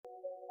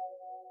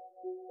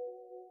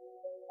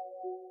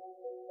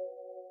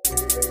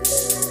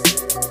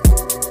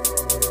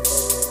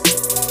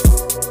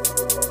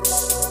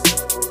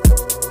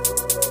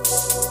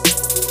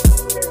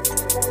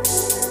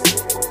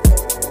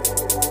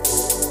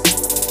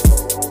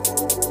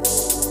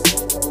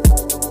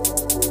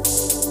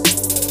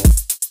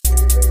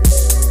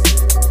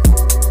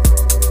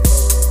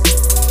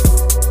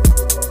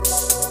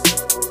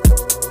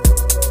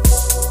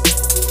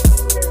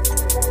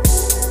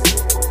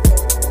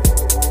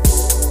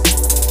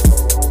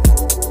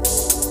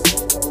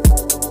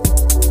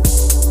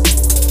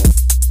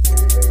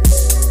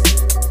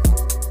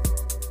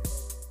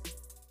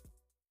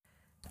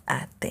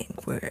I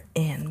think we're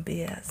in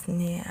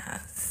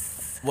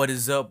business. What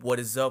is up? What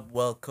is up?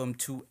 Welcome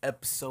to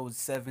episode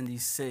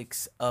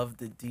 76 of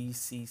the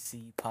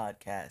DCC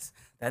podcast.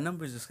 That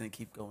number is just going to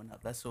keep going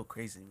up. That's so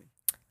crazy to me.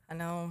 I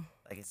know.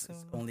 Like, it's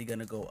only going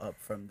to go up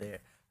from there.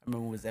 I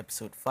remember it was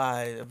episode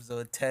 5,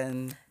 episode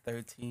 10,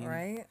 13.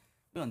 Right?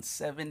 We're on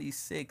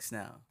 76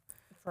 now.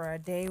 For our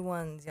day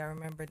ones, y'all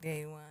remember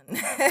day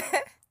one.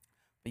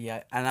 But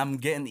yeah, and I'm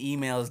getting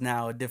emails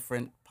now,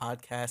 different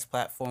podcast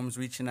platforms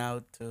reaching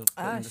out to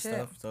put in the shit.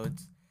 stuff. So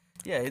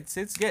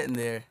it's getting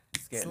there.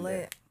 It's getting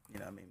there. lit. You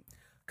know what I mean?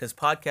 Because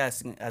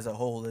podcasting as a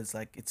whole is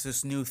like, it's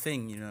this new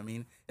thing, you know what I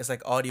mean? It's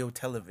like audio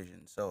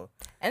television. So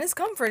And it's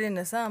comforting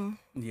to some.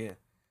 yeah,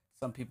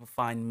 some people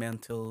find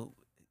mental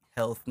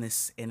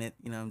healthness in it,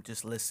 you know,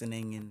 just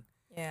listening and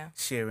Yeah.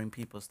 sharing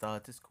people's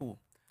thoughts. It's cool.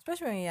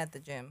 Especially when you're at the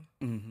gym.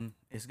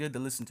 It's good to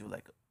listen to,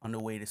 like on the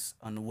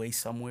way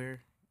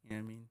somewhere. You know what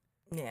I mean?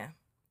 Yeah.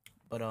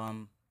 But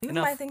People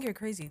enough. might think you're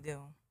crazy,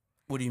 though.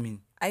 What do you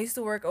mean? I used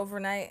to work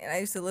overnight, and I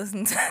used to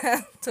listen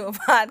to a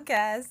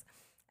podcast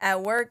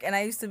at work, and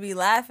I used to be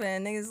laughing,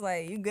 and niggas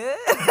like, you good?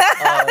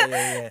 Oh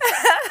yeah.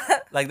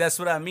 Like that's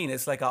what I mean.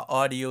 It's like an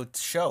audio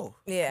show.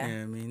 Yeah. You know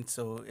what I mean?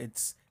 So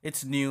it's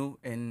new,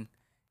 and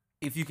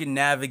if you can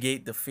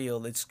navigate the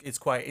field, it's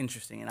quite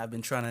interesting. And I've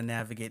been trying to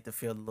navigate the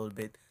field a little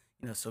bit,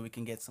 you know, so we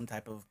can get some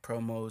type of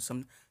promo,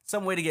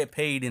 some way to get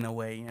paid in a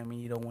way. You know what I mean?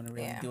 You don't want to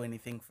really Yeah. do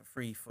anything for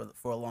free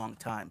for a long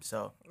time.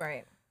 So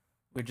Right.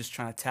 we're just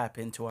trying to tap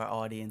into our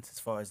audience as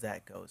far as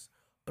that goes.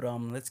 But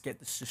let's get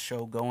this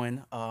show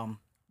going.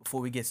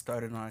 Before we get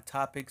started on our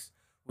topics,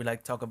 we like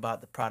to talk about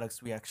the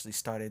products we actually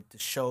started to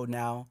show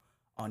now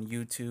on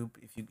YouTube.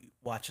 If you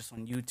watch us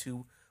on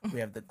YouTube, we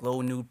have the Glow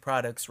Nude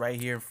products right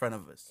here in front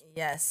of us.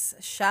 Yes.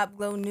 Shop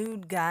Glow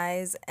Nude,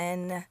 guys,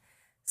 and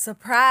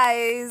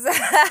surprise.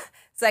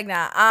 It's like,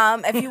 nah.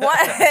 If you want,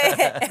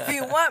 if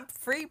you want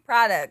free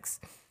products,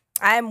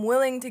 I'm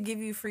willing to give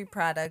you free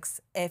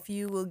products if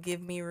you will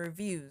give me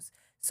reviews.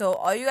 So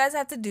all you guys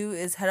have to do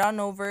is head on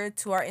over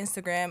to our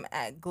Instagram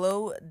at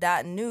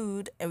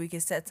glow.nude, and we can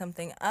set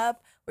something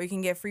up where you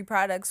can get free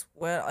products.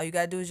 Well, all you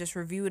gotta do is just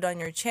review it on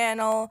your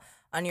channel,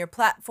 on your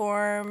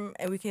platform,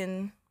 and we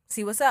can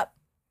see what's up.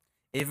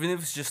 Even if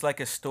it's just like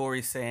a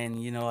story saying,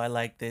 you know, I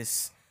like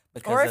this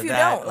because Or of if you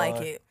that, don't like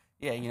or- it,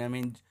 Yeah, you know what I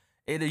mean?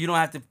 You don't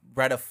have to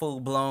write a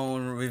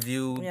full-blown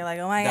review. you're like,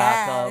 oh my doc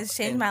god, up it's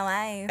changed and- my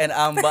life. an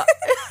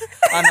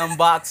an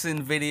unboxing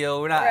video.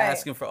 We're not Right.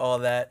 asking for all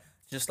that.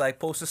 Just like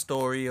post a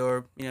story,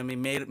 or you know what I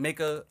mean, make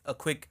a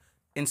quick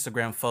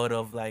Instagram photo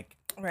of like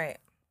Right.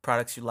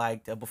 products you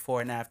liked,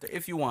 before and after,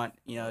 if you want.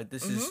 You know,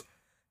 this Mm-hmm. is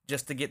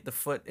just to get the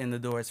foot in the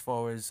door as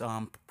far as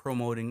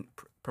promoting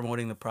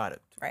the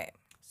product. Right.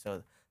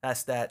 So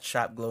that's that.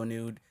 Shop Glow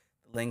Nude.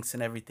 Links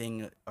and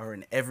everything are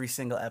in every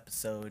single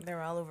episode.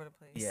 They're all over the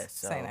place. Yeah,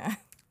 so Say that.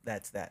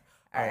 that's that.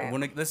 All All right,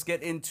 right. let's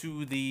get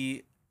into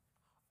the.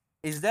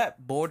 Is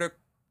that Border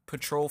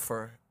Patrol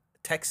for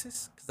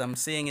Texas? Because I'm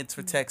seeing it's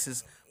for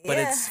Texas, but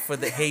it's Yeah. for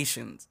the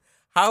Haitians.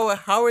 How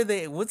are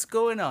they? What's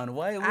going on?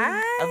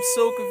 I'm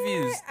so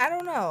confused. I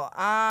don't know.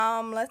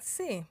 Let's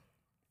see.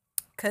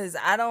 Cause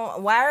I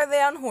don't. Why are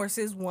they on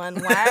horses? One.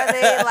 Why are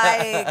they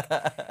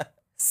like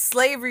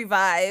slavery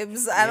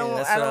vibes? Yeah,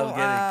 that's what I'm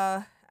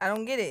getting. I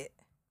don't get it.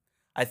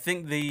 I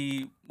think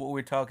what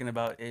we're talking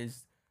about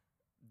is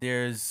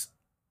there's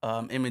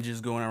images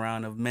going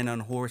around of men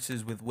on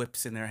horses with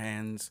whips in their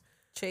hands.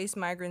 Chase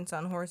migrants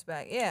on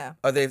horseback. Yeah.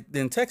 Are they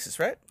in Texas,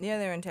 right? Yeah,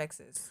 they're in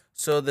Texas.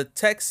 So the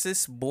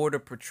Texas Border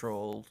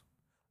Patrol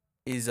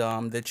is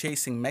they're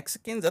chasing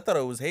Mexicans. I thought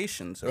it was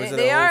Haitians. Or is it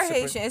They a whole are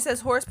separate- Haitian. It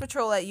says horse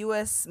patrol at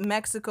U.S.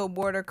 Mexico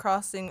border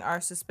crossing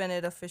are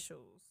suspended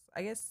officials.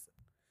 I guess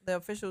the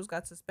officials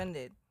got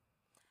suspended.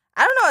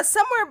 I don't know. It's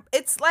somewhere.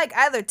 It's like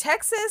either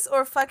Texas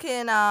or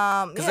fucking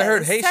Because I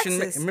heard it's Haitian,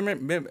 Texas.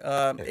 remember,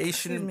 Excuse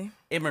Haitian me.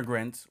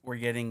 immigrants were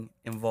getting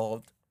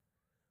involved,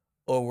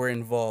 or were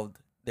involved.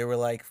 They were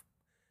like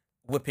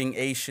whipping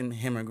Asian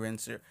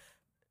immigrants.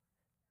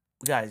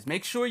 Guys,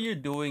 make sure you're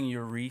doing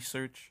your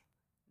research.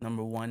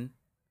 Number one,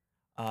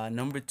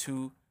 number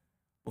two,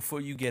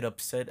 before you get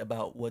upset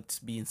about what's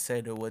being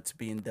said or what's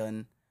being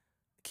done,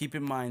 keep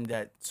in mind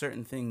that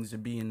certain things are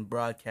being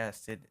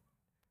broadcasted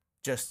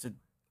just to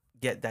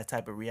get that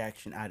type of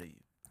reaction out of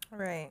you.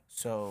 Right.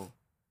 So,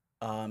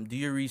 do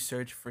your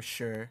research for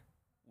sure.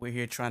 We're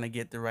here trying to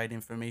get the right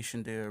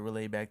information to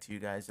relay back to you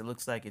guys. It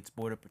looks like it's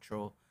Border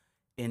Patrol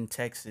in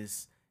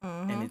Texas,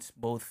 and it's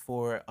both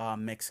for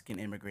Mexican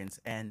immigrants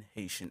and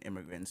Haitian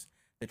immigrants.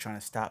 They're trying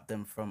to stop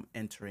them from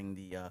entering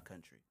the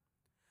country.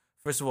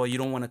 First of all, you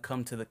don't want to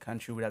come to the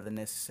country without the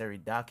necessary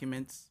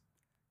documents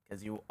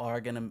because you are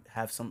going to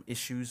have some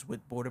issues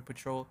with Border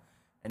Patrol.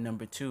 And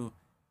number two,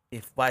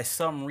 if by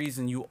some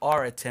reason you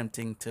are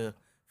attempting to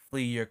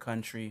flee your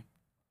country,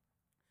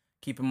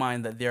 keep in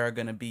mind that there are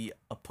going to be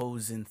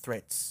opposing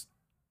threats.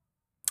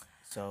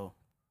 So,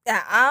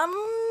 Yeah,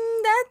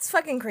 that's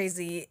fucking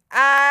crazy.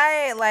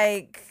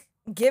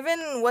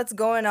 Given what's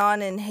going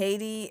on in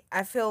Haiti,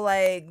 I feel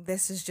like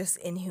this is just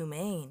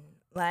inhumane.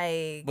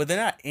 Like, but they're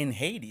not in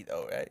Haiti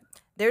though, right?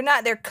 they're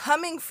not. They're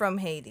coming from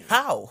Haiti.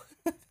 How?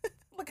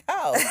 Look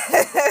how.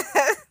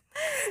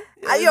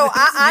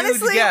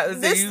 Honestly,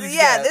 This is a huge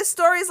gap. this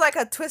story's like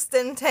a twist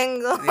and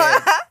tangle.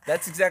 Yeah,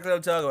 that's exactly what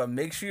I'm talking about.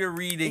 Make sure you're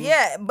reading.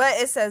 Yeah, but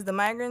it says the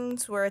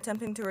migrants were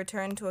attempting to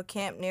return to a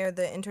camp near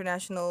the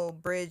International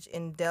Bridge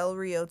in Del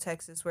Rio,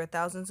 Texas, where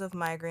thousands of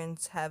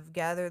migrants have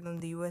gathered on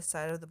the U.S.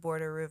 side of the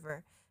border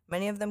river.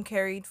 Many of them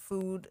carried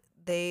food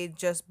they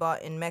just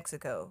bought in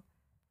Mexico.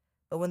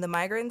 But when the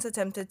migrants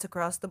attempted to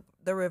cross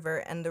the river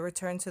and to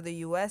return to the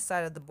U.S.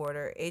 side of the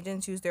border,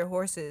 agents used their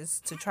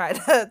horses to try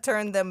to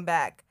turn them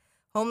back.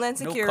 Homeland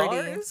Security.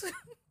 No cars?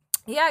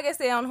 Yeah, I guess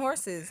they own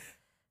horses.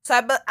 So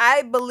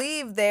I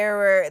believe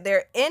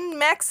they're in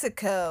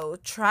Mexico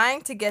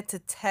trying to get to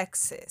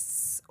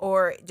Texas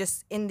or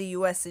just in the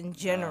U.S. in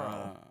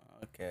general.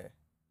 Okay.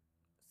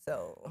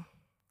 So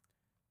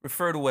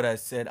Refer to what I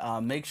said.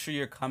 Make sure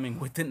you're coming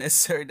with the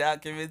necessary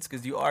documents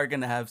because you are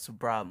gonna have some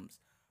problems.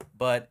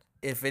 But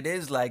if it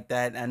is like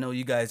that, I know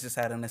you guys just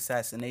had an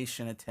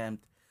assassination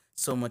attempt.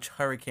 So much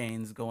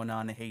hurricanes going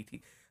on in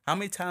Haiti. How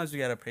many times we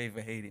gotta pray for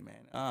Haiti,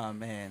 man? Oh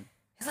man,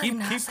 keep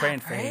praying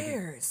for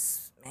Haiti.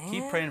 Man.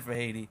 Keep praying for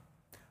Haiti.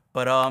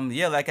 But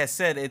yeah, like I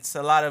said, it's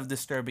a lot of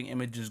disturbing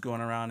images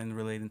going around and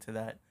relating to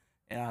that,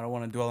 and I don't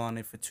want to dwell on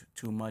it for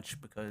too much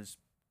because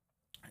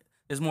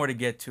there's more to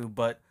get to.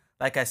 But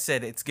like I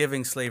said, it's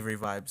giving slavery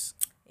vibes.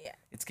 Yeah,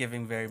 it's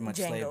giving very much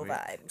Django slavery.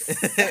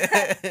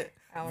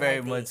 vibes.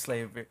 Very much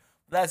slavery.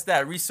 That's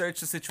that. Research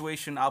the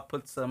situation. I'll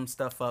put some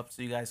stuff up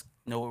so you guys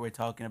know what we're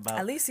talking about.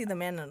 At least see the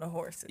man on the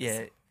horses.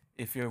 Yeah.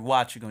 If you're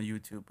watching on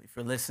YouTube, if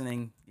you're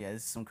listening, yeah,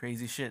 this is some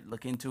crazy shit.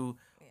 Look into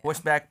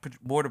horseback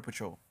border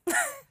patrol.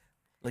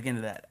 Look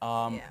into that.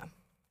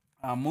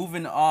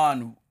 Moving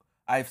on,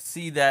 I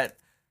see that.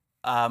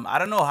 I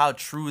don't know how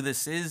true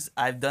this is.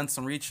 I've done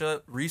some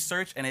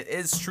research, and it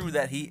is true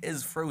that he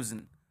is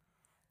frozen,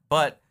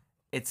 but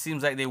it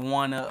seems like they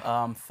want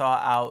to thaw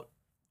out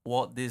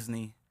Walt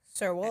Disney,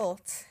 Sir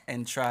Walt,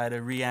 and try to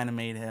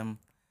reanimate him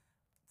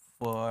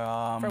for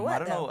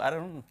what, I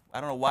don't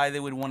know why they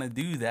would want to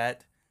do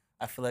that.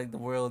 I feel like the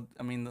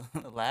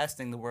last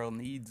thing the world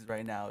needs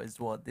right now is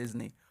Walt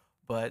Disney.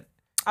 But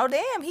oh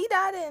damn, he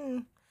died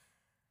in.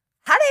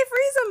 How they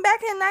freeze him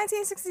back in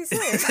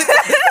 1966?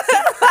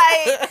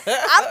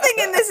 I'm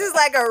thinking this is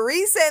like a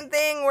recent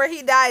thing where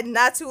he died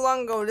not too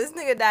long ago. This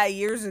nigga died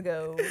years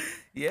ago.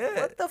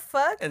 Yeah. What the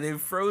fuck? And they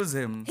froze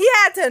him. He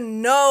had to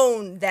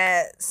know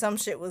that some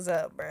shit was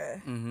up, bruh.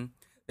 Mm-hmm.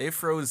 They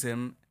froze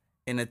him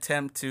in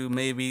attempt to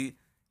maybe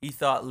he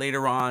thought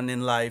later on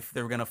in life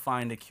they were gonna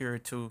find a cure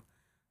to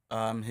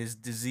his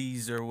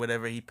disease or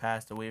whatever he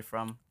passed away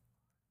from.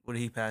 What did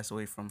he pass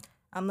away from?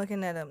 I'm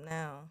looking that up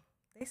now.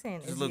 They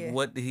saying just look.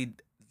 What did he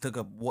look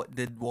up? What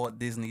did Walt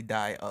Disney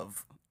die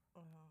of?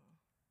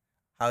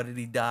 How did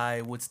he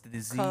die? What's the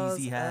disease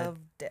he had? Cause of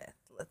death.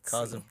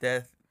 Cause of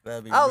death.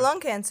 Lung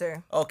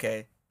cancer.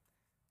 Okay.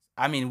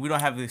 I mean, we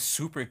don't have the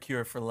super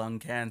cure for lung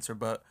cancer,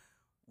 but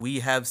we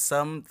have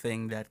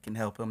something that can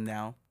help him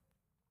now.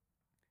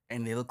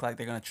 And they look like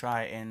they're gonna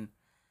try and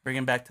bring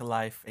him back to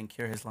life and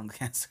cure his lung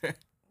cancer.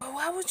 But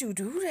why would you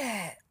do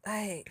that?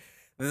 Like,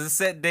 there's a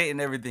set date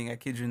and everything. I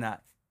kid you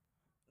not.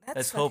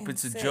 Let's hope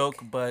it's a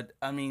joke, but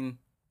I mean,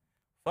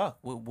 fuck.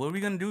 What are we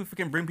gonna do if we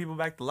can bring people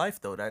back to life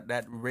though?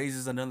 That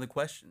raises another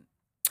question.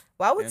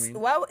 Why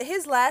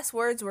his last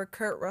words were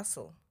Kurt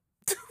Russell?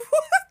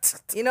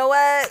 What? You know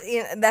what?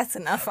 That's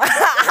enough.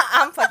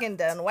 I'm fucking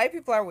done. White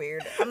people are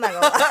weird. I'm not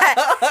gonna lie.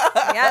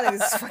 Y'all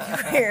niggas is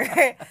fucking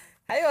weird.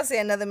 How you gonna say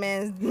another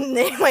man's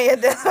name when you're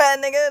dead,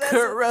 nigga? That's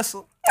Kurt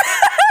Russell.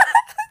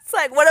 It's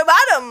like, what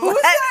about him? Who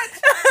is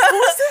that? Who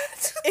is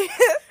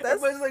that?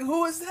 Everybody's like,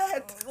 who is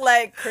that?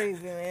 Like,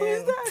 crazy, man. Who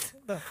is that?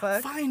 The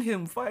fuck? Find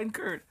him. Find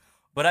Kurt.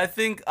 But I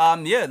think,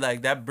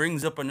 like that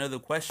brings up another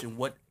question.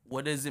 What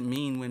does it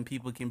mean when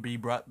people can be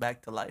brought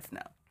back to life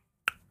now?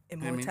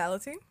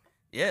 Immortality?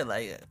 Yeah,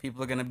 like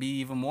people are gonna be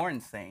even more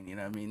insane. You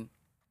know what I mean?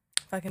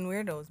 Fucking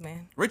weirdos,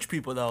 man. Rich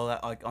people though,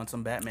 like on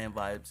some Batman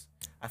vibes.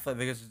 I feel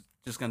like they're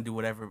just gonna do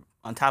whatever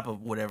on top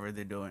of whatever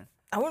they're doing.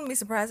 I wouldn't be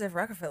surprised if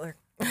Rockefeller.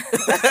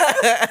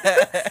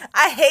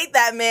 I hate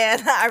that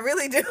man. I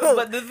really do.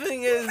 But the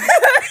thing is,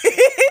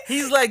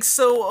 he's like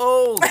so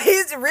old.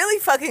 He's really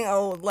fucking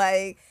old.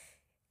 Like,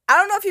 I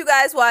don't know if you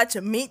guys watch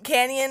Meat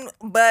Canyon,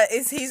 but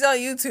he's on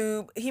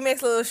YouTube. He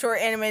makes little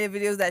short animated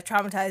videos that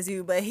traumatize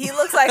you, but he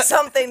looks like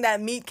something that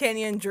Meat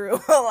Canyon drew.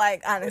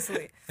 Like,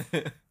 honestly.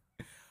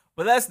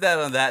 But that's that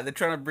on that. They're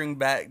trying to bring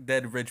back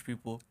dead rich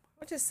people.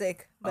 Which is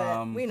sick,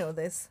 but we know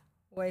this.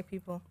 White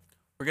people.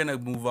 We're gonna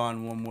move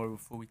on one more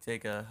before we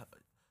take a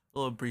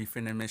little brief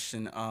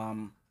intermission. I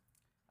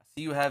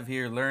see you have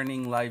here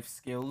learning life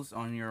skills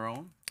on your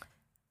own.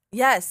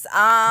 Yes. Like,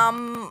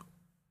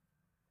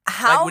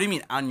 How what do you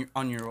mean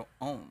on your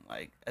own?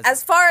 Like,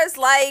 as far as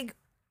like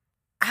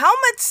how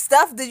much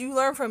stuff did you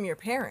learn from your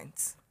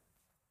parents?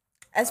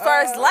 As far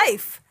as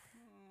life.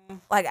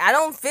 Like I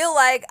don't feel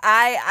like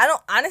I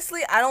don't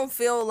honestly I don't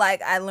feel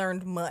like I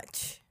learned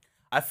much.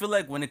 I feel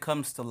like when it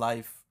comes to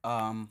life,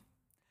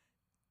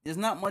 there's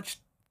not much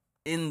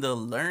in the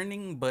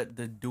learning, but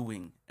the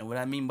doing. And what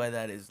I mean by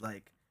that is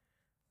like,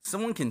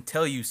 someone can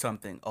tell you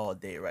something all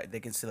day, right? They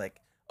can say like,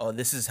 "Oh,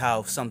 this is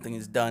how something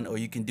is done," or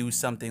you can do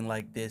something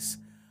like this.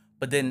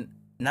 But then,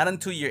 not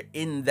until you're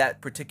in that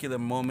particular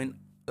moment.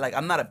 Like,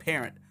 I'm not a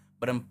parent,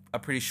 but I'm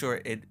pretty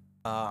sure it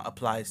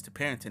applies to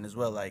parenting as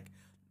well. Like,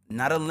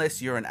 not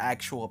unless you're an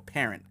actual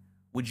parent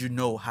would you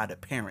know how to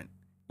parent.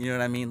 You know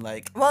what I mean?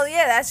 Like, Well,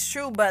 yeah, that's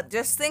true, but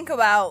just think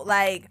about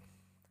like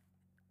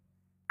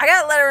I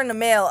got a letter in the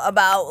mail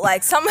about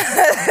like some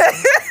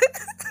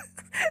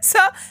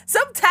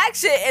some tax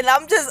shit and I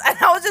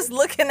was just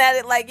looking at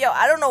it like, yo,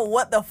 I don't know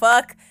what the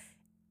fuck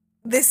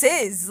this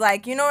is.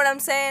 Like, you know what I'm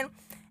saying?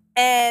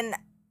 And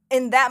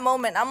in that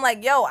moment, I'm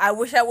like, yo, I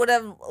wish I would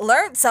have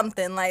learned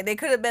something. Like, they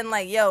could have been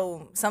like,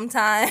 yo,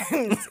 sometimes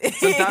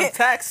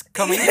tax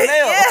coming in the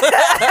mail.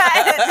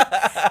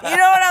 You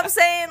know what I'm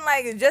saying?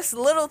 Like, just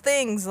little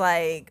things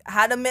like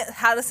how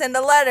to send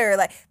a letter,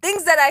 like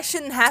things that I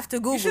shouldn't have to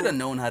Google. You should have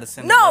known how to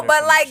send. No, a letter but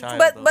from like, a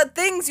child, but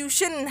things you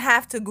shouldn't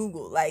have to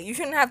Google. Like, you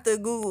shouldn't have to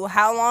Google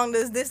how long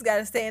does this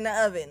gotta stay in the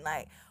oven.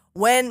 Like,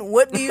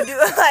 what do you do?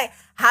 Like,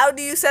 how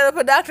do you set up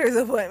a doctor's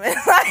appointment?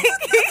 Like.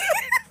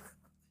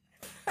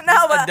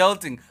 No, but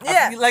adulting.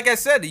 Yeah. Like I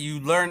said,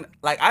 you learn.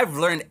 Like, I've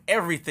learned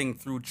everything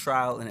through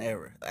trial and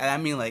error. And I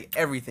mean, like,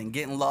 everything.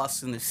 Getting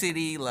lost in the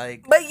city,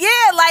 like. But yeah,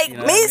 like, You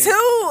know me what I mean?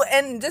 too.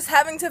 And just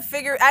having to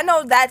figure. I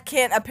know that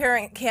a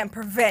parent can't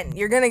prevent.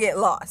 You're gonna get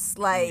lost.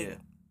 Like, Yeah.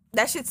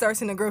 that shit starts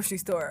in the grocery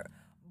store.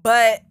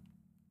 But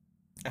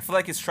I feel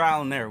like it's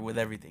trial and error with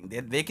everything.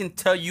 They can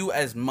tell you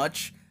as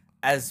much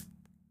as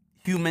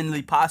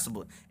humanly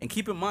possible. And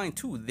keep in mind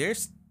too,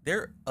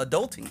 they're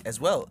adulting as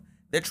well.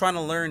 They're trying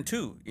to learn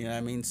too. You know what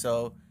I mean?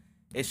 So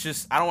it's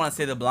just, I don't want to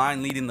say the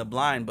blind leading the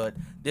blind, but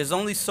there's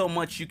only so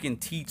much you can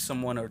teach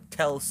someone or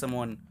tell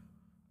someone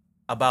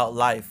about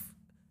life.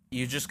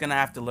 You're just gonna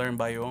have to learn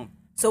by your own.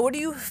 so what do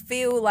you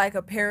feel like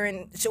a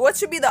parent? What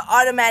should be the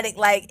automatic,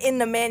 like, in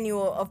the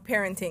manual of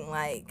parenting?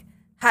 Like,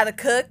 how to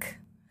cook,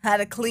 how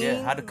to clean.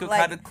 Yeah, how to cook, like,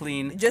 how to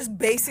clean, just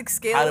basic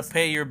skills. how to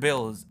pay your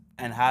bills,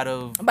 and how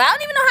to. But I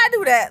don't even know how to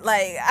do that.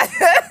 Like,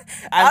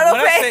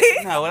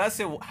 When I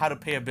say how to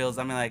pay your bills,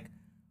 I mean like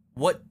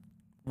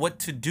what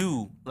to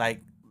do,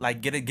 like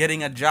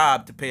getting a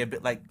job to pay a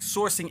bit, like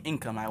sourcing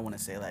income. I want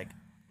to say like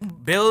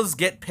bills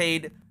get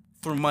paid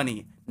through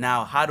money.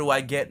 Now, how do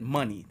I get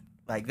money?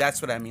 Like,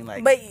 that's what I mean.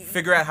 Like, But-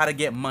 figure out how to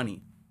get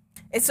money.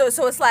 It's so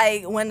it's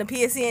like when the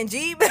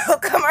PSCNG bill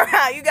come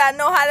around, you gotta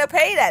know how to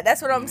pay that.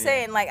 That's what I'm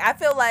saying. Like, I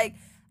feel like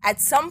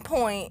at some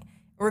point,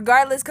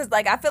 regardless, because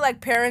like I feel like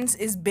parents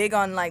is big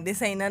on like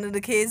this ain't none of the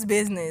kids'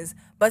 business.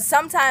 But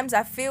sometimes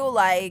I feel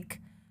like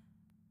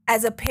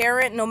as a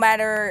parent, no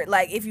matter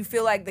like if you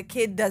feel like the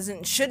kid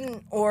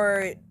shouldn't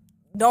or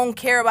don't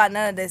care about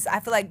none of this, I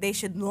feel like they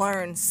should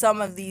learn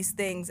some of these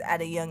things at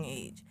a young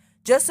age,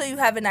 just so you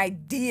have an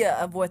idea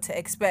of what to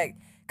expect.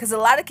 Because a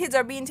lot of kids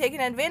are being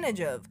taken advantage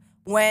of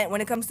when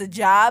it comes to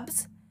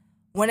jobs,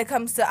 when it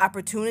comes to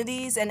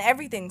opportunities and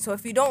everything. So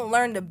if you don't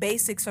learn the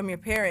basics from your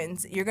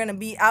parents, you're gonna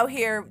be out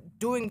here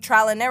doing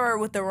trial and error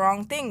with the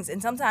wrong things,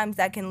 and sometimes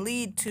that can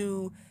lead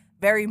to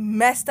very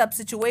messed up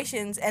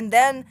situations, and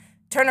then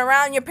turn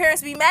around, your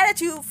parents be mad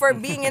at you for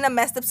being in a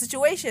messed up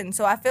situation.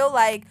 So I feel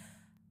like,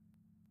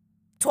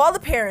 to all the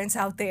parents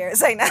out there,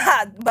 it's like,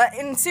 nah, but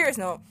in serious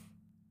note,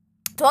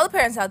 to all the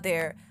parents out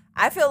there,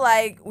 I feel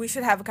like we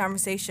should have a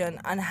conversation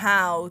on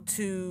how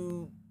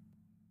to,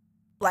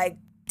 like,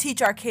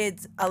 teach our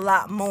kids a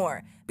lot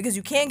more. Because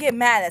you can't get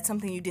mad at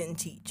something you didn't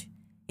teach.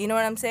 You know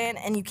what I'm saying?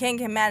 And you can't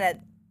get mad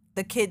at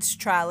the kids'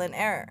 trial and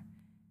error.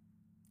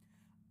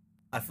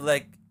 I feel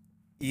like,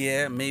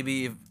 yeah,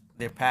 maybe if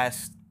they're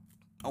past,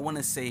 I want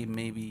to say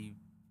maybe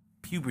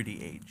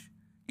puberty age,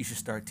 you should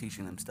start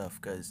teaching them stuff,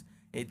 because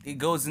it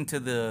goes into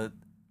the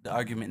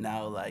argument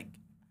now, like,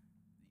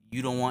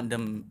 you don't want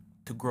them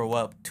to grow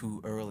up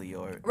too early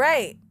or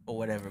Right.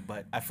 whatever.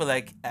 But I feel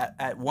like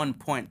at one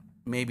point,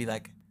 maybe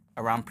like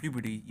around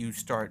puberty, you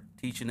start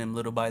teaching them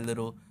little by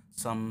little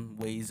some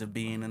ways of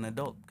being an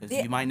adult, because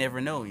Yeah. you might never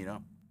know, you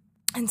know.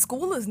 And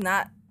school is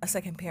not a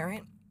second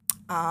parent.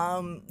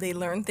 They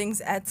learn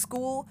things at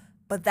school,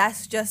 but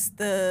that's just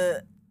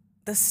the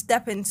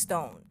stepping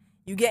stone.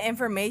 You get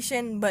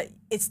information, but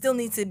it still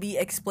needs to be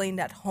explained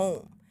at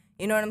home.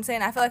 You know what I'm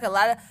saying? I feel like a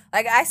lot of,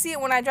 like, I see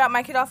it when I drop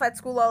my kid off at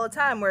school all the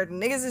time, where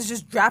niggas is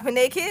just dropping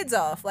their kids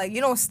off. Like,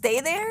 you don't stay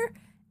there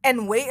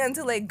and wait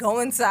until they go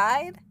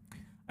inside.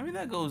 I mean,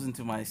 that goes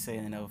into my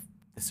saying of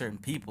the certain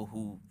people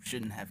who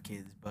shouldn't have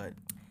kids, but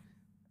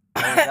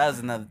that was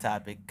another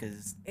topic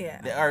because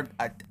there are.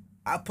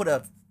 I put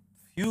a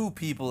few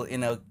people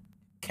in a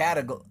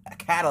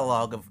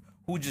catalog of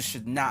who just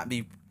should not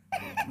be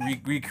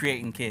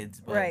recreating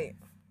kids. But right.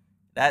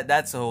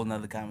 That's a whole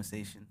nother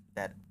conversation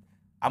that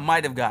I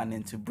might have gotten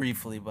into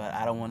briefly, but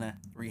I don't want to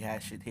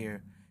rehash it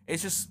here.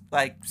 It's just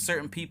like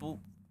certain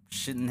people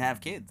shouldn't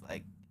have kids.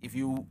 Like if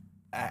you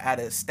had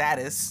a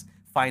status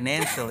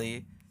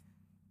financially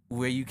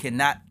where you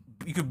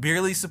could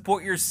barely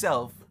support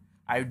yourself,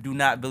 I do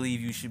not believe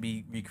you should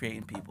be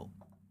recreating people.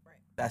 Right.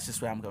 That's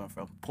just where I'm coming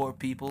from. Poor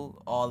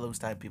people, all those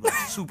type of people,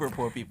 like super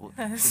poor people,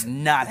 should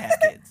not have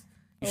kids.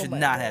 You should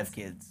not have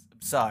kids.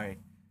 I'm sorry.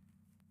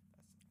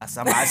 I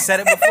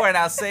said it before and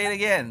I'll say it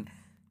again.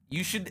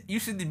 You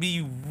should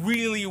be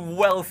really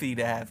wealthy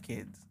to have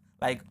kids,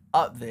 like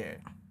up there.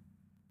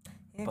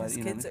 Yeah,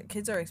 because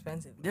kids are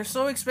expensive. They're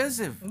so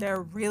expensive.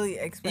 They're really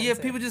expensive.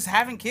 Yeah, people just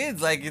having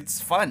kids, like it's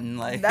fun.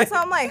 Like that's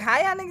why I'm like, how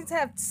y'all niggas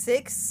have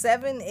 6,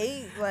 7,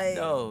 8? Like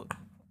no,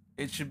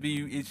 it should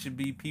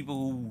be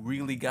people who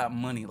really got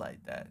money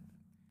like that,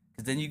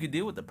 because then you could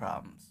deal with the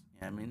problems.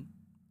 You know what I mean?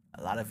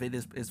 A lot of it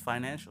is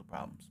financial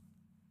problems.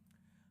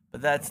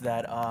 But that's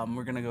that.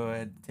 We're gonna go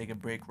ahead and take a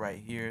break right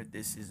here.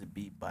 This is a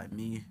beat by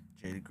me,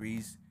 Jay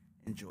Degrees.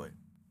 Enjoy.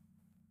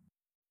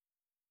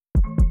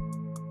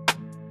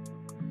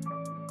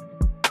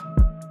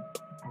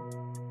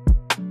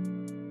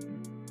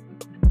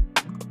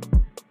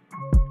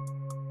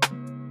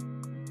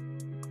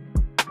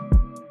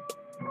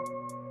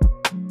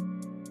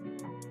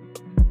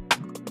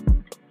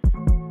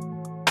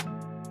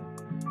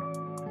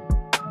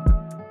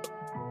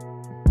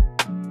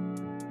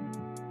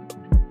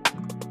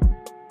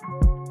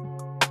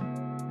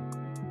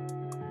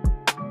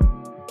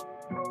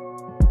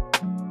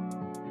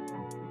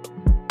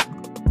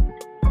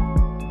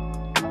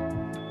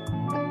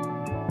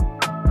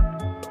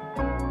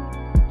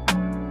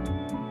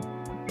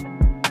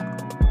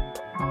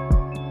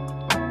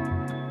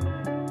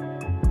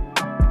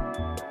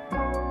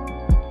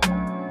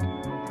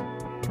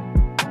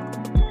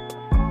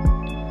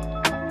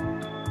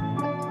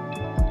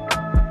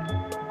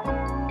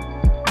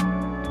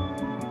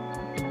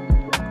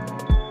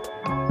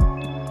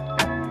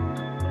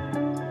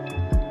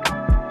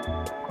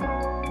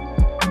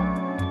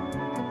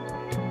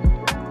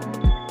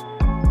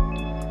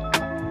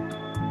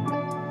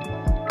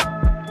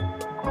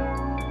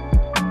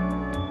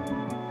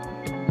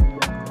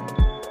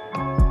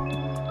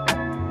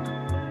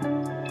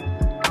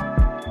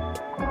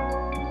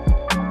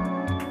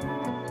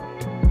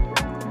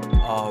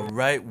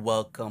 Right,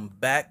 welcome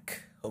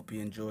back. Hope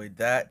you enjoyed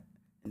that.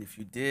 And if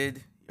you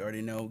did, you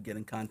already know, get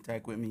in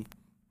contact with me.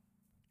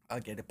 I'll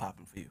get it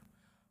popping for you.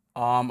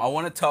 I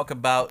want to talk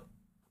about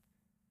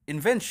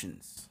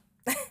inventions.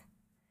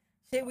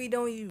 Shit we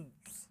don't use.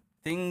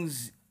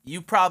 Things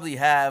you probably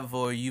have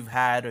or you've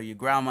had or your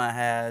grandma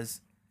has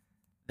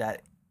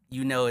that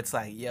you know it's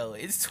like, yo,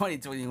 it's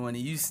 2021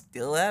 and you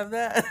still have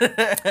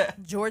that?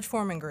 George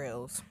Foreman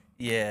grills.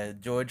 Yeah,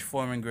 George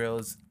Foreman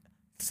grills.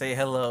 Say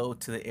hello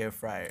to the air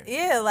fryer.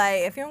 Yeah,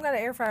 like if you don't got an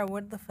air fryer,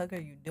 what the fuck are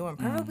you doing?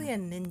 Probably a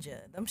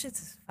Ninja. Them shits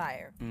is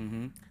fire.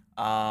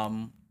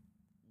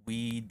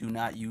 We do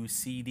not use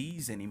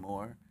CDs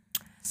anymore.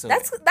 So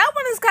that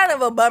one is kind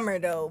of a bummer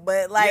though.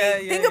 But like,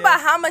 think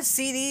about how much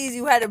CDs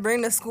you had to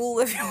bring to school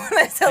if you want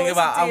to tell. Think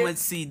about how much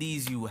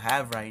CDs you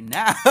have right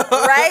now.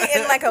 Right,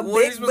 and like a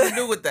what are you supposed to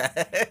do with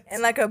that?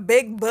 And like a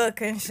big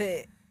book and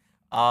shit.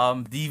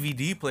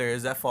 DVD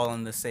players that fall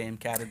in the same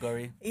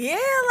category. Yeah,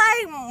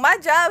 like my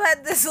job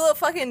had this little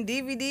fucking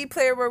DVD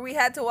player where we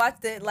had to watch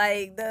the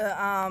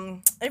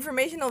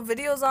informational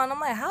videos on. I'm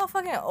like, how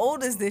fucking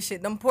old is this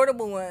shit? Them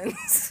portable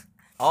ones.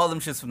 All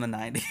them shits from the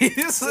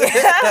 90s.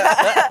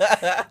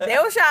 Yeah. They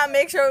were trying to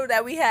make sure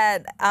that we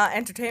had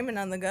entertainment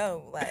on the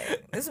go.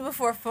 Like, this is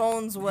before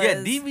phones was... Yeah,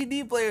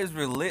 DVD players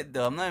were lit,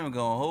 though. I'm not even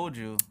going to hold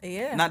you.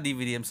 Yeah. Not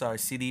DVD, I'm sorry,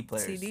 CD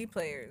players. CD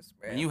players,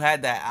 bro. And you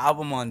had that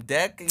album on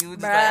deck, and you were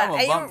just like, I'm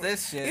going to bump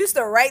this shit. You used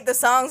to write the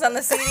songs on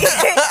the CD.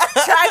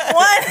 Track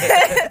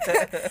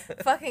 1.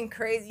 Fucking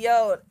crazy.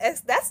 Yo,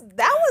 that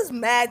was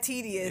mad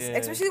tedious. Yeah.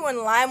 Especially when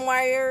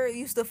LimeWire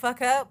used to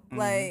fuck up. Mm-hmm.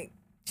 Like,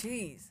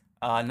 jeez.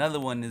 Another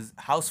one is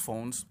house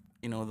phones.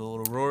 You know, the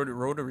little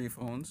rotary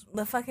phones.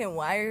 The fucking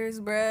wires,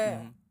 bruh.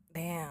 Mm-hmm.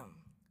 Damn.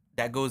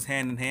 That goes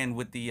hand in hand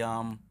with the, you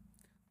know,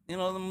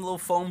 them little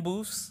phone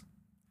booths.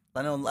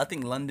 I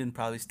think London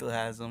probably still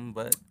has them,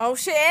 but... Oh,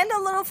 shit, and the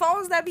little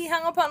phones that be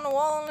hung up on the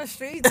wall on the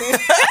street. Them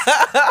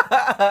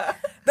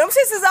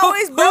shits is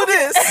always broken.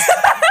 Who this?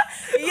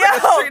 Yo.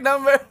 Like a street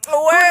number.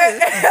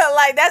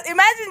 Like, that's...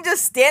 Imagine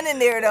just standing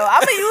there, though.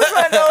 I'm going to use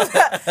one of those.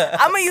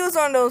 I'm going to use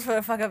one of those for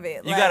the fuck of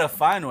it. You got to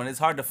find one. It's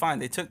hard to find.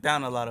 They took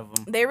down a lot of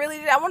them. They really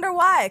did. I wonder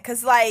why.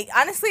 Because, like,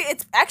 honestly,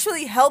 it's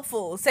actually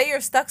helpful. Say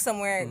you're stuck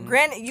somewhere. Mm-hmm.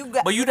 Granted, you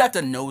got... But you'd have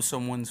to know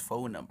someone's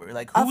phone number.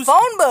 Like, who's... A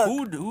phone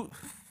book. Who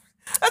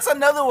That's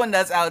another one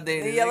that's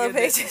outdated. The Yellow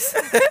Pages.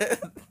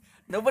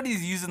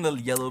 Nobody's using the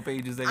yellow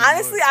pages anymore.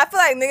 Honestly, I feel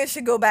like niggas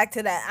should go back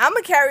to that. I'm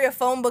gonna carry a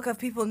phone book of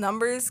people's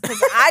numbers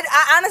because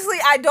I honestly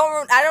I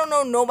don't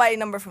know nobody's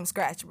number from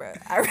scratch, bro.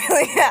 I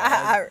really,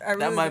 I really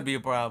that might be a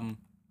problem.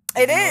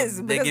 It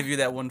is. They give you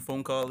that one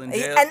phone call in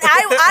jail. And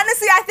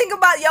I think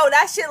about,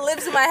 that shit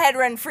lives in my head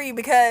rent free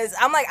because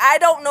I'm like, I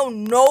don't know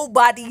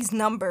nobody's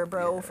number,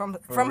 bro. Yeah, from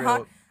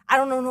real. I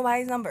don't know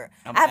nobody's number.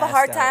 I'm I have a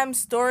hard assed out. time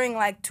storing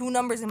like 2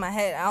 numbers in my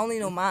head. I only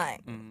know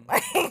mine.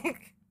 Like,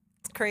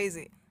 it's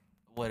crazy.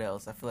 What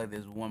else? I feel like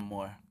there's one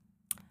more.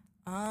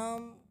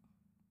 There's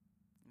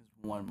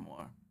one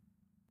more.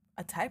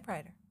 A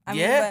typewriter.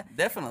 Yeah,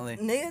 definitely.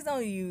 Niggas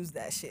don't use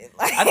that shit.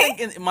 Like, I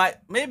think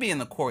maybe in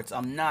the courts.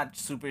 I'm not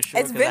super sure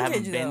It's because I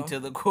haven't vintage, been though. to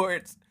the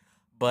courts.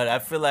 But I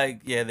feel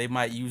like they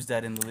might use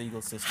that in the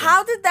legal system.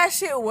 how did that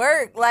shit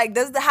work? Like,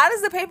 how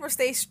does the paper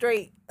stay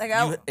straight? Like,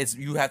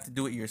 you have to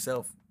do it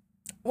yourself.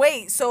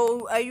 wait.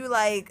 So are you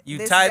like You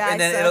this type guy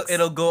and then sucks?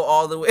 it'll go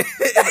all the way.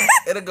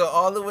 it'll go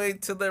all the way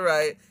to the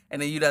right,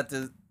 and then you'd have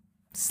to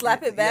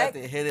slap it back?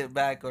 You have to hit it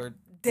back or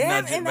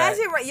Damn, nudge it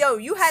imagine, back.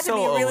 you had to So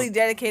be old. really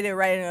dedicated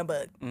writing a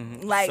book.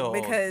 Mhm, Like, so old.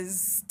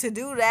 because to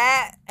do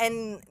that,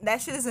 and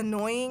that shit is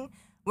annoying.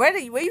 Where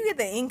you get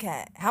the ink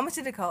at? How much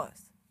did it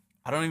cost?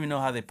 I don't even know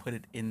how they put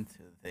it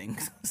into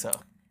things. So,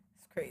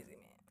 It's crazy,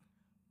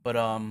 man. but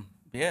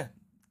yeah,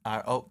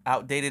 our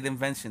outdated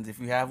inventions. If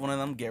you have one of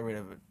them, get rid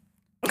of it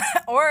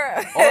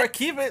or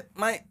keep it.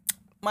 Might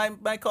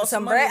cost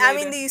some money bread. I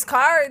later. mean, these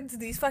cards,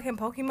 these fucking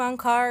Pokemon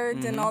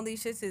cards and Mhm. all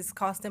these shits is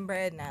costing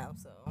bread now.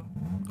 So,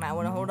 might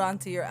want to hold on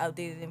to your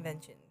outdated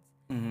inventions.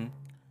 Mhm.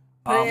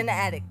 Put it in the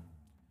attic.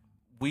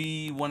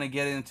 We want to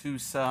get into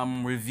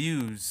some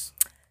reviews.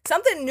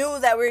 Something new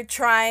that we're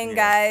trying, Yeah.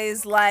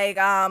 guys, like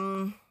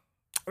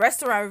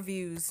restaurant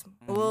reviews.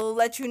 Mm-hmm. We'll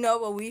let you know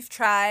what we've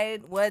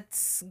tried,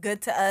 what's good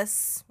to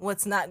us,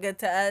 what's not good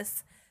to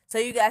us, so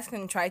you guys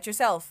can try it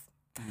yourself.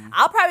 Mm-hmm.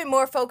 I'll probably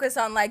more focus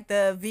on like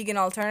the vegan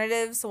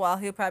alternatives, while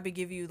he'll probably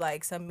give you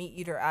like some meat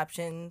eater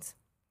options.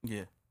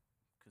 Yeah,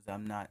 because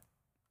I'm not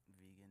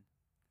vegan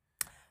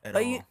at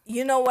But all.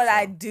 you know what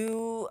I So-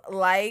 do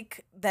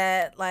like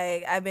that,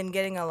 like I've been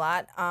getting a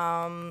lot,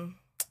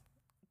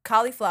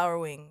 cauliflower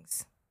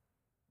wings.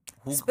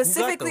 Who got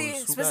Specifically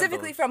those? Who got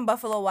specifically those? from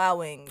Buffalo Wild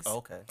Wings. Oh,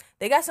 okay.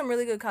 They got some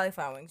really good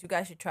cauliflower wings. You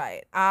guys should try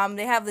it.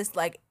 They have this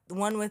like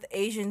one with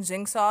Asian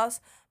zing sauce.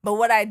 But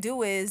what I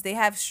do is they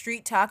have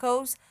street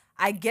tacos.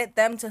 I get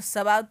them to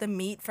sub out the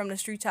meat from the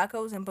street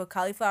tacos and put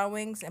cauliflower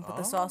wings and put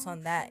the sauce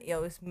on that.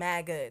 Yo, it's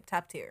mad good.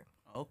 Top tier.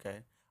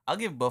 Okay. I'll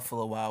give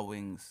Buffalo Wild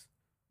Wings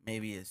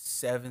maybe a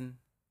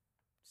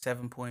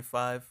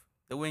 7.5.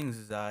 The wings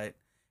is alright.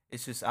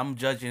 It's just I'm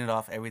judging it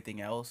off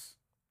everything else.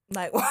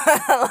 Like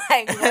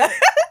what?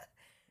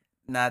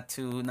 Not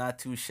too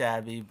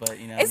shabby, but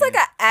you know. It's what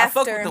like I a mean? I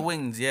fuck after- with the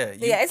wings, yeah.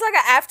 Yeah, it's like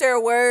an after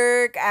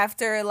work,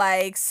 after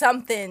like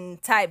something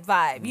type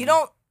vibe.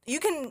 Mm-hmm. You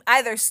can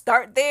either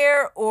start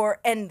there or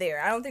end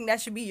there. I don't think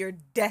that should be your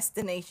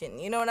destination.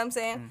 You know what I'm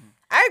saying? Mhm.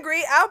 I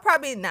agree. I'll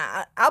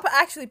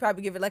actually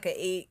probably give it like an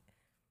 8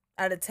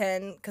 out of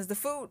 10 because the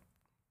food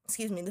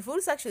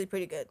is actually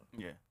pretty good.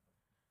 Yeah.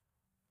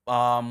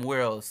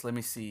 Where else? Let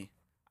me see.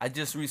 I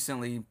just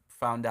recently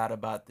found out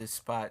about this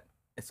spot.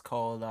 It's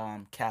called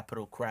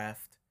Capital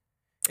Craft.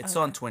 It's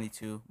on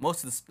 22.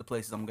 Most of the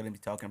places I'm gonna be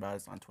talking about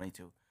is on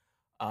 22.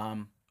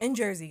 In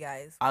Jersey,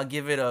 guys. I'll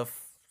give it a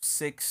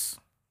 6.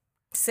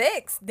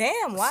 6?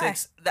 Damn, why?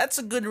 6. That's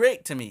a good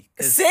rate to me.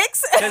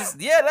 6? Because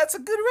yeah, that's a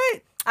good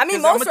rate. I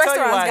mean, 'Cause I'ma most tell you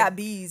restaurants why- got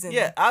B's. And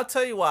Yeah, I'll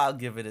tell you why I'll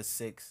give it a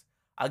 6.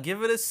 I'll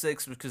give it a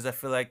 6 because I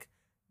feel like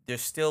they're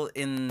still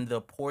in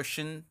the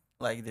portion.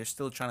 Like they're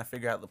still trying to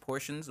figure out the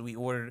portions. We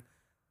ordered,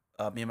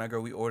 me and my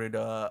girl, we ordered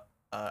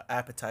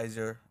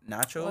appetizer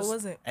nachos. What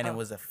was it? And Oh. it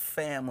was a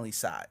family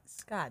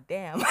size. God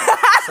damn.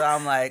 So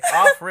I'm like,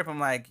 off rip, I'm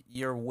like,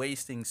 you're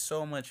wasting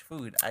so much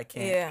food. I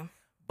can't. Yeah.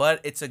 But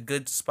it's a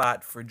good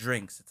spot for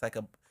drinks. It's like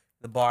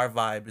the bar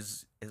vibe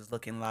is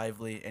looking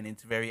lively and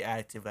it's very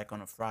active, like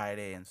on a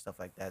Friday and stuff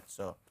like that.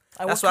 So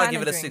Like, that's what why I kind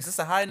give of it a 6. drinks? It's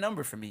a high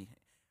number for me.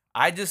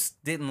 I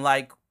just didn't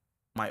like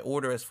my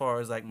order as far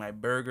as like my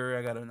burger.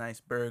 I got a nice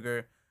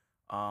burger.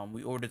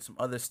 We ordered some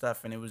other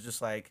stuff and it was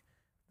just like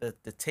the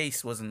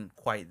taste wasn't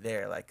quite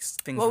there. Like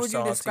things What were would you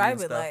salty describe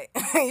and it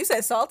stuff. like? You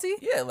said salty?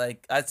 Yeah,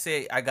 like I'd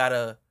say I got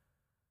a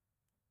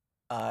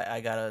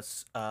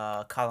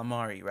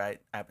calamari, right,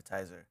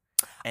 appetizer,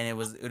 and it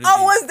was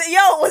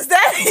Was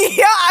that?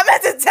 Yo, I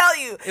meant to tell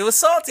you. it was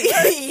salty.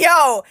 Right?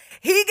 Yo,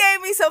 he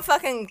gave me some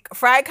fucking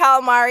fried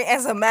calamari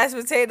and some mashed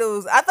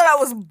potatoes. I thought I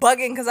was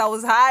bugging because I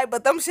was high,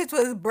 but them shits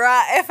was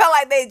bruh. It felt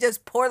like they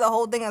just poured the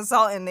whole thing of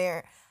salt in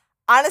there.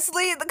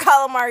 Honestly, the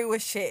calamari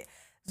was shit.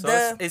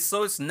 So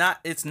it's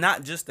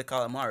not just the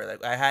calamari.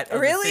 Like I had other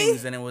Really?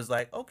 things, and it was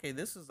like, okay,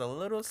 this is a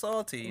little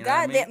salty. You know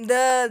what I God mean?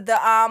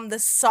 damn, the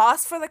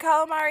sauce for the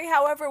calamari,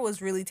 however,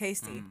 was really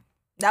tasty.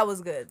 That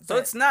was good. So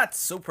but- it's not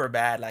super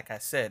bad, like I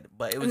said,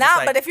 but it was Nah, just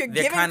like but if you're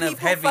they're giving kind of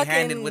people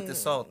heavy-handed fucking with the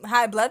salt.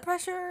 high blood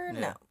pressure,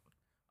 Yeah.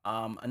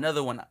 no.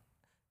 Another one.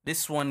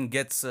 This one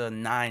gets a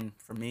 9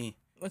 for me.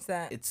 What's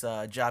that? It's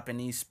a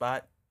Japanese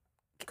spot.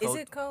 Is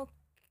it called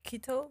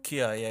Keto?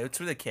 Kia, yeah, it's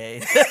with a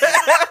K.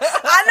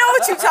 I know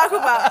what you're talking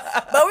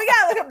about, but we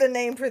gotta look up the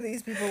name for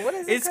these people. What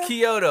is it? It's called?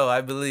 Kyoto,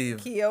 I believe.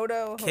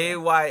 Kyoto.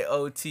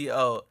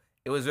 Kyoto.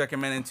 It was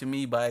recommended to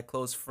me by a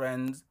close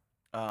friend,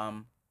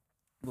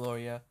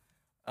 Gloria.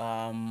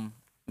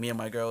 Me and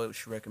my girl,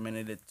 she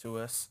recommended it to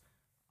us.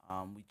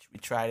 We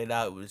tried it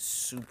out. It was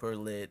super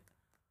lit.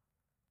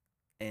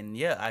 And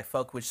yeah, I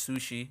fuck with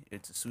sushi.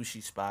 It's a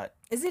sushi spot.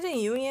 Is it in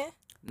Union?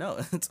 No,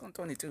 it's on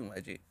 22, my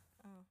G.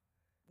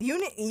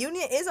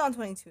 Union is on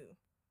 22.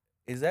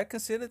 Is that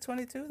considered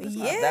 22? That's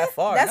Yeah, not that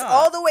far. that's no.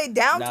 all the way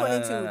down No,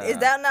 22. no. Is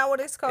that not what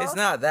it's called? It's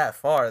not that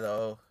far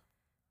though.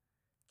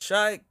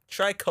 Try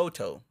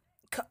Koto.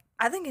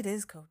 I think it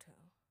is Koto.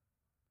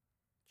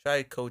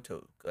 Try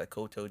Koto, like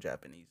Koto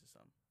Japanese or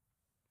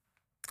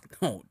something.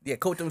 Oh, yeah,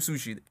 Koto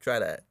sushi. Try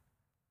that.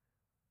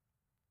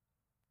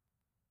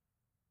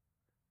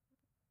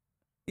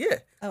 Yeah.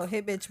 Oh,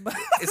 hey, bitch. But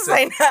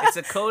It's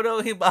a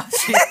Koto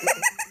hibachi.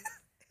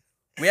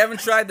 We haven't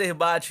tried the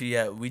hibachi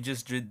yet. We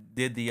just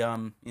did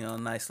the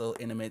nice little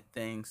intimate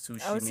thing.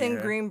 Sushi. I was in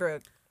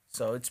Greenbrook.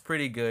 So it's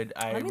pretty good.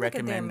 I Let me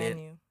recommend look at their it.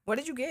 menu. What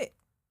did you get?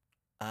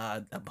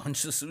 A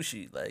bunch of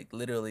sushi, like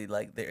literally,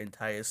 like their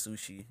entire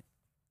sushi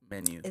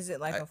menu. Is it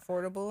like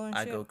affordable and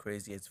I shit? go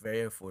crazy. It's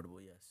very affordable.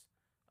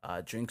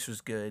 Yes. Drinks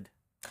was good.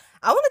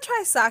 I want to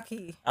try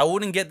sake. I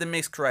wouldn't get the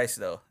mixed rice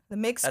though. The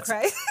mixed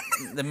rice.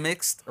 The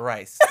mixed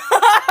rice.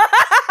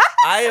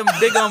 I am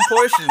big on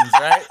portions,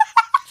 right?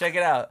 Check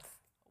it out.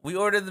 We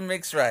ordered the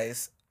mixed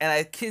rice, and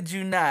I kid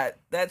you not,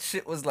 that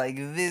shit was like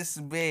this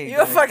big.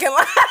 You're fucking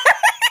lying.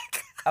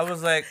 I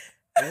was like,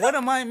 what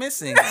am I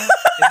missing? Is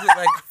it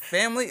like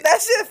family? That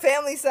shit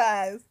family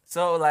size.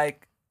 So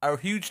like, a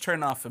huge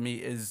turnoff for me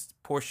is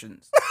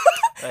portions.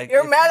 Like,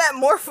 You're mad at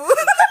more food?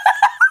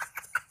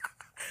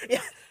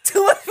 Yeah,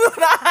 too much food.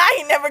 I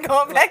ain't never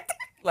going back there.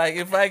 Like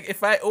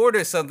if I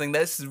order something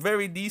that's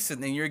very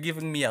decent and you're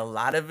giving me a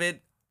lot of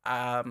it,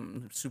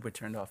 I'm super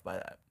turned off by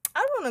that.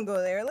 I want to go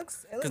there. It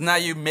looks Because now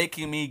you're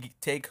making me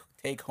take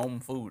home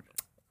food,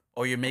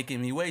 or you're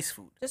making me waste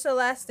food. just a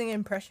lasting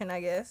impression,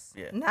 I guess.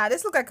 Yeah. Nah,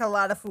 this look like a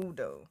lot of food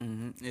though.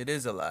 It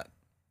is a lot.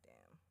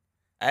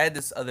 Damn. I had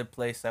this other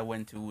place I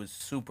went to was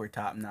super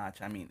top notch.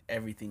 I mean,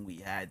 everything we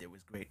had there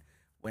was great.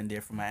 Went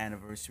there for my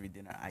anniversary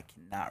dinner. I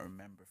cannot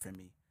remember for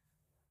me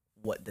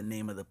what the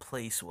name of the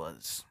place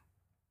was.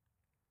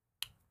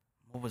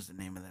 What was the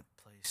name of that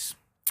place?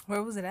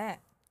 Where was it at?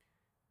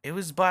 It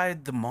was by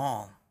the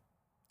mall.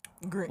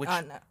 Which-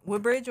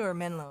 Woodbridge or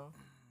Menlo?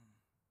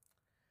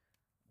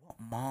 What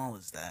mall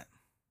is that?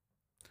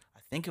 I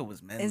think it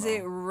was Menlo. Is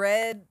it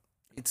Red?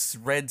 It's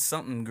Red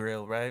something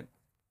Grill, right?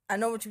 I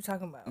know what you're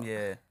talking about.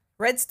 Yeah.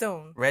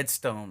 Redstone.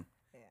 Redstone.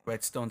 Yeah.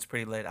 Redstone's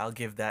pretty lit. I'll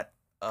give that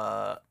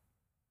I'll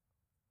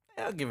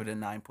give it a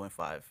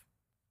 9.5.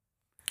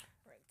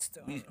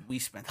 Redstone. We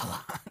spent a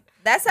lot.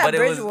 That's at But it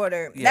was-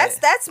 Bridgewater. yeah.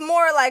 That's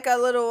more like a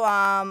little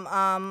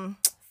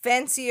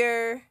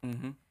fancier.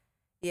 Mm-hmm.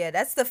 Yeah,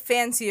 that's the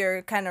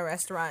fancier kind of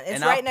restaurant. It's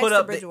And right I'll next put to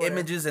up the Bridgewater.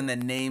 images and the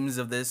names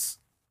of this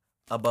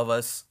above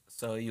us,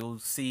 so you'll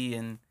see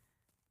and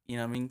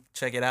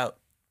check it out.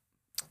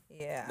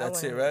 Yeah,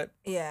 That's it, right?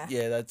 Yeah.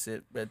 Yeah, that's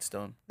it.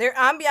 Redstone. Their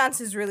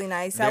ambiance is really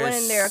nice. I They're went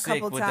in there a sick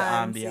couple with the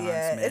times. ambiance,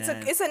 Yeah,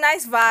 man. it's a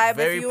nice vibe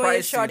Very if you and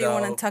your pricey, shorty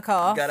want though. to tuck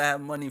off. You gotta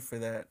have money for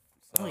that.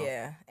 So.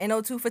 Yeah, ain't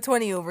no 2 for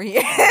 $20 over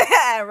here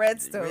at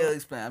Redstone. Really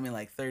spent. I mean,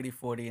 like 30,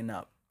 40 and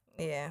up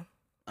Yeah.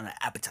 on an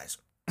appetizer.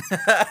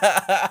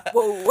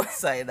 Whoa.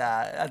 Say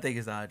that. I think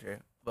it's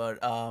 100. But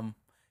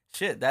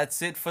shit.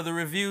 That's it for the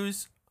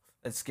reviews.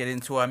 Let's get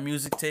into our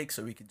music take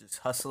so we can just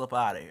hustle up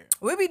out of here.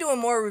 We'll be doing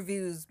more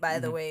reviews, by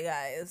the way,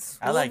 guys.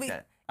 I like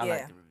that. I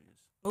like the reviews.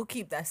 We'll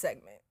keep that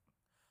segment.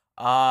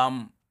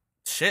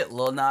 Shit.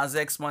 Lil Nas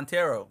X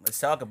Montero. Let's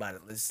talk about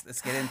it. Let's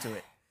get into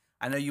it.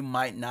 I know you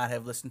might not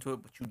have listened to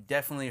it, but you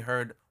definitely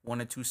heard one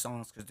or two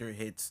songs because they're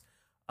hits.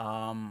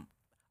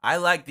 I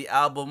like the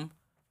album.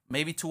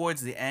 Maybe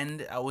towards the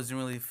end, I wasn't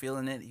really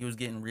feeling it. He was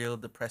getting real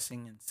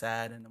depressing and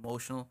sad and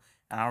emotional,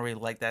 and I don't really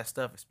like that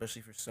stuff,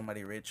 especially for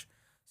somebody rich.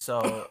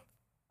 So,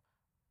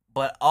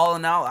 but all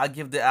in all, I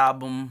give the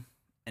album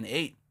an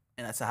 8,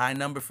 and that's a high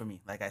number for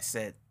me. Like I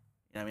said,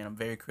 I'm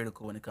very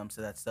critical when it comes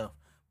to that stuff,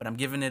 but I'm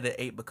giving it an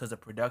 8 because of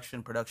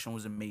production. Production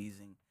was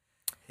amazing.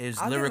 His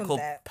I'll give him lyrical,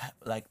 that.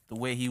 like the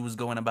way he was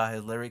going about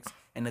his lyrics,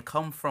 and to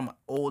come from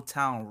Old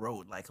Town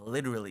Road, like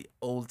literally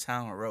Old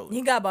Town Road.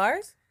 You got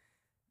bars?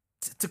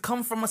 To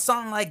come from a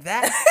song like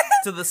that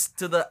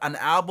to an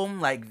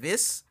album like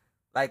this,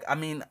 like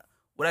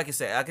what I can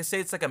say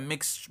it's like a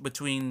mix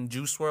between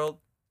Juice WRLD,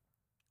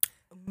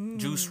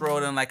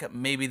 and like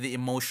maybe the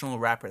emotional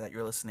rapper that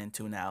you're listening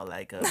to now,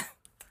 like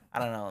I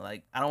don't know,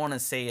 like I don't want to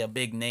say a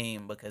big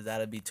name because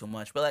that'd be too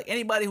much, but like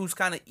anybody who's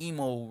kind of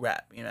emo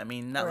rap, you know what I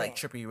mean? Not like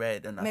Trippie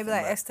Redd or nothing. Maybe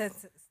like but-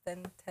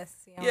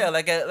 Extentacion. yeah,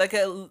 like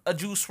a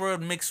Juice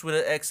WRLD mixed with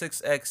an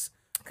XXX.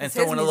 And 'Cause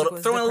his throwing music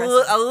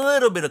was a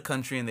little bit of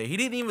country in there. He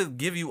didn't even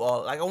give you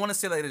all. Like I want to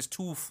say like there's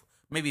 2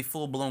 maybe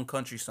full blown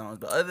country songs,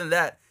 but other than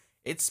that,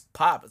 it's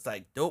pop. It's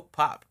like dope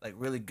pop, like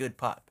really good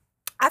pop.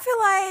 I feel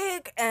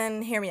like,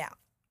 and hear me out.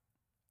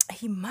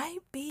 He might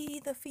be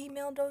the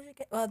female Doja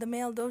Cat. The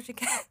male Doja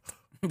Cat.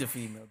 The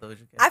female Doja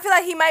Cat. I feel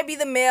like he might be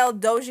the male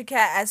Doja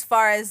Cat as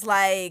far as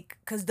like,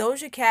 because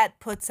Doja Cat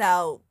puts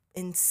out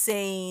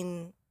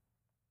insane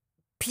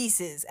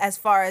pieces as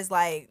far as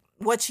like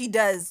what she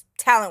does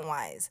talent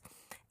wise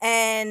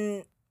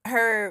and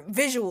her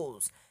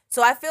visuals.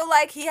 So I feel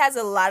like he has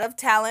a lot of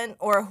talent,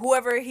 or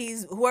whoever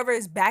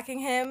is backing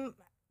him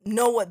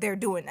know what they're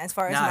doing as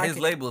far as his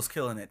marketing. label is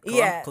killing it.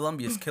 Yeah.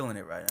 Columbia's killing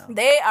it right now.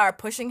 They are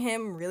pushing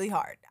him really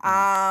hard.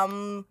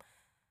 I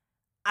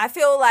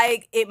feel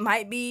like it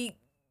might be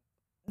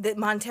that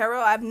Montero.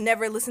 I've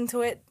never listened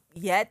to it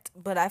yet,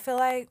 but I feel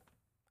like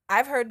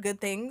I've heard good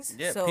things.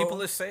 Yeah, so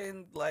people are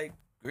saying like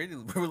really,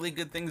 really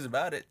good things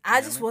about it. I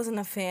just wasn't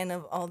a fan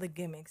of all the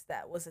gimmicks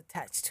that was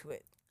attached to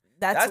it.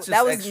 That's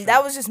that was extra.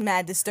 that was just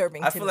mad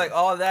disturbing. I to feel me. like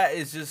all that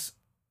is just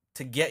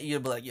to get you to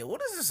be like, yo, what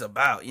is this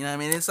about? You know what I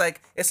mean? It's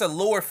like, it's a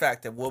lore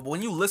factor. Well,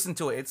 when you listen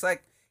to it, it's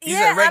like he's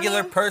a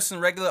regular person,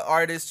 regular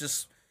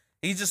artist,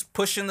 he's just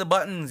pushing the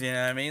buttons, you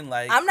know what I mean?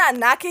 Like, I'm not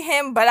knocking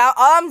him, but all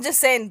I'm just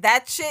saying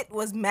that shit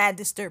was mad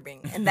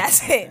disturbing, and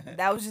that's it.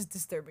 That was just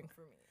disturbing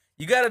for me.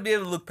 You gotta be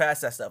able to look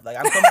past that stuff. Like,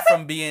 I'm coming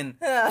from being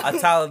a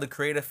Tyler the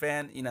Creator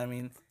fan, you know what I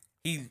mean?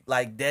 He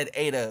like dead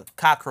ate a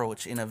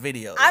cockroach in a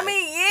video. I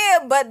mean,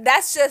 yeah, but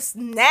that's just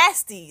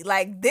nasty.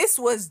 Like, this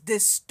was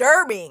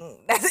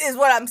disturbing. That is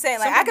what I'm saying.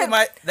 Like, I can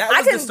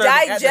digest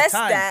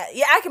that.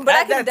 Yeah, I can, but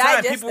I can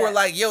digest that. People were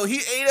like, "Yo, he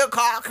ate a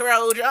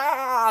cockroach!"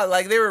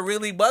 Like they were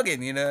really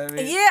bugging. You know what I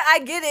mean? Yeah,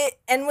 I get it.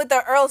 And with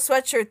the Earl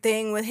Sweatshirt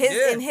thing, with his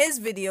in his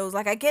videos,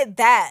 like I get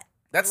that.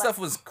 That stuff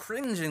was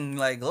cringing.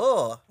 Like,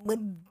 oh, with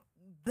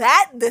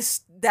that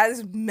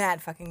is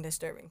mad fucking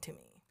disturbing to me.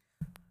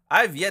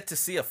 I've yet to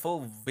see a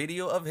full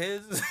video of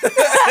his.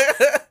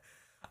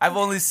 I've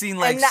only seen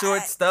like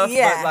short stuff,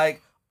 but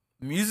like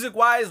music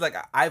wise, like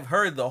I've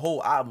heard the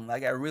whole album.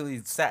 Like I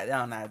really sat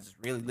down and I just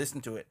really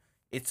listened to it.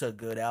 It's a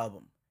good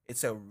album.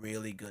 It's a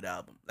really good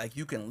album. Like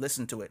you can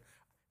listen to it,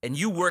 and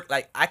you work.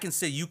 Like I can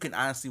say you can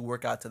honestly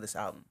work out to this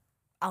album.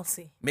 I'll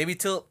see. Maybe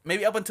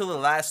up until the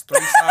last 3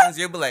 songs,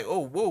 you'll be like,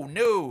 oh, whoa,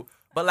 no.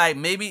 But like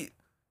maybe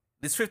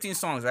there's 15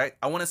 songs, right?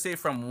 I want to say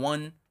from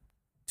 1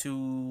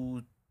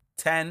 to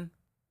 10.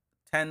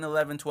 10,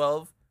 11,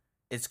 12,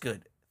 it's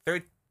good.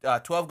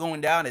 12 going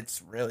down,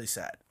 it's really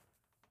sad.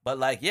 But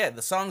like, yeah,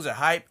 the songs are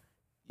hype.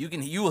 You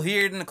will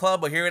hear it in the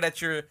club or hear it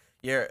at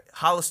your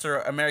Hollister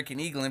American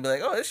Eagle and be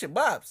like, oh, this shit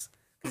bops.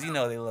 Because you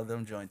know they love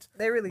them joints.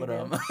 They really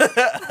do.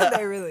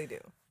 They really do.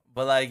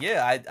 But like,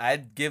 yeah,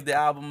 I'd give the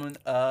album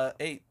an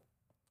 8.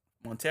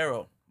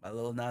 Montero by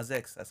Lil Nas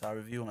X. That's our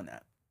review on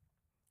that.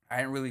 I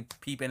didn't really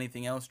peep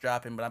anything else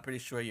dropping, but I'm pretty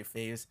sure your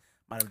faves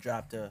might have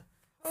dropped a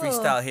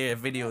freestyle here, a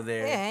video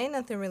there. Yeah, ain't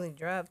nothing really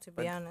dropped, to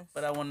be honest.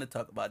 But I wanted to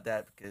talk about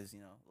that because,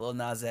 Lil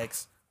Nas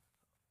X,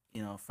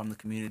 from the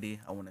community.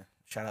 I want to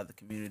shout out the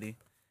community.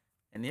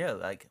 And yeah,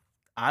 like,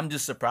 I'm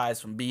just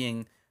surprised I'm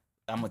going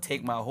to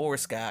take my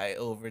horse guy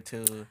over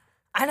to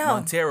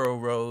Montero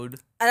Road.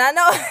 And I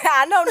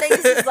know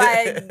niggas is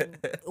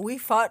like, we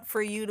fought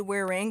for you to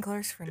wear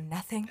Wranglers for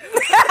nothing. Because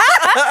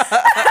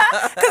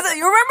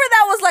you remember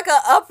that was like an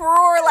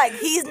uproar, like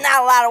he's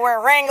not allowed to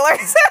wear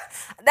Wranglers.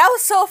 That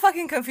was so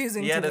fucking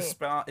confusing to me.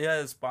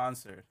 Yeah,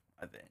 sponsor,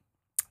 I think.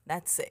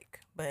 That's sick.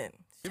 But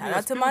shout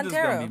out to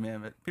Montero.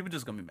 People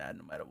just gonna be mad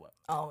no matter what.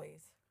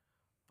 Always.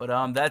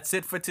 But that's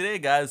it for today,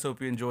 guys. Hope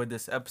you enjoyed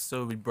this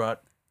episode. We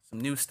brought some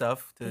new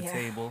stuff to the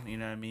table. You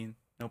know what I mean?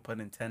 No pun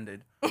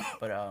intended.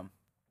 But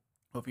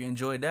hope you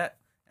enjoyed that.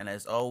 And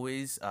as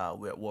always,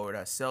 we're at war with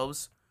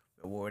ourselves.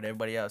 We're at war with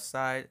everybody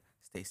outside.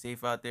 Stay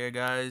safe out there,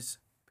 guys.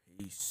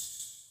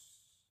 Peace.